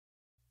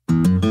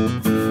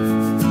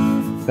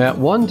At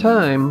one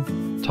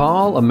time,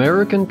 tall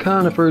American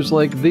conifers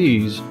like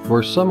these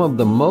were some of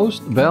the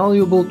most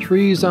valuable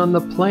trees on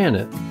the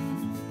planet.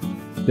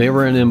 They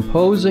were an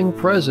imposing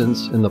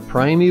presence in the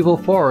primeval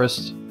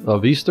forests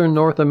of eastern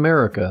North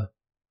America.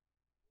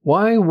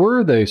 Why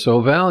were they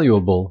so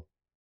valuable?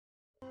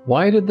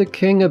 Why did the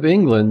King of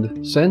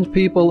England send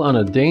people on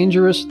a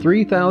dangerous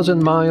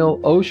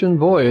 3,000-mile ocean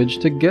voyage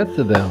to get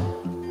to them?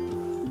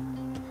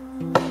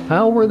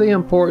 How were they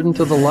important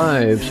to the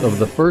lives of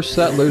the first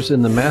settlers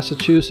in the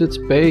Massachusetts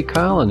Bay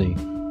Colony?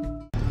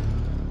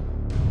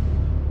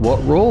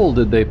 What role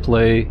did they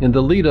play in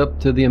the lead-up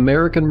to the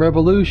American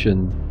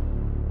Revolution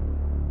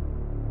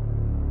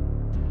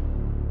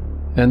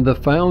and the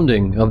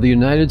founding of the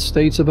United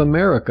States of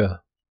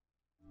America?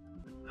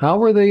 How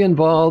were they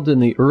involved in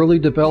the early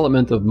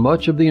development of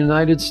much of the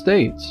United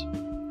States?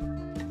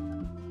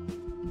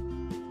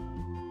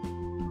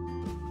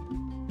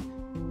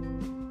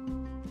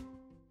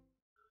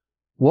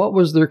 What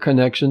was their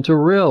connection to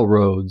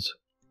railroads,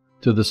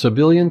 to the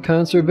Civilian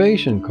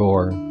Conservation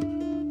Corps?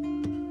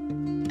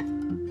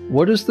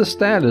 What is the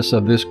status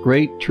of this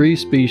great tree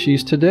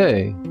species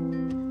today?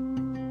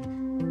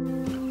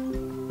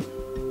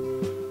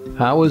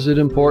 How is it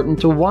important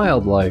to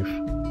wildlife?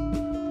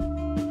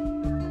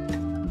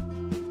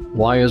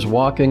 Why is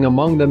walking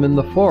among them in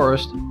the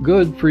forest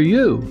good for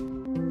you?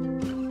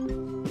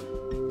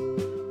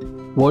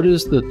 What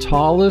is the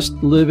tallest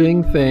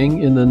living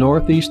thing in the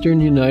northeastern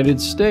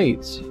United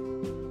States?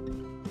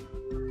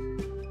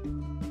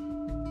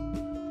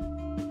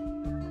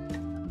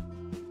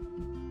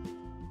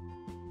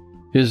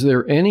 Is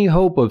there any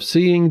hope of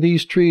seeing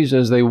these trees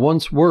as they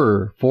once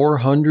were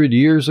 400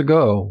 years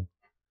ago?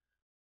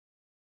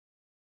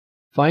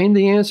 Find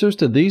the answers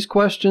to these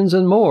questions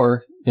and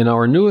more in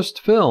our newest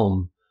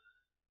film,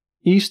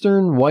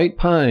 Eastern White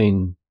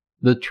Pine,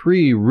 the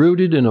tree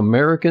rooted in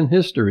American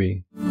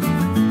history.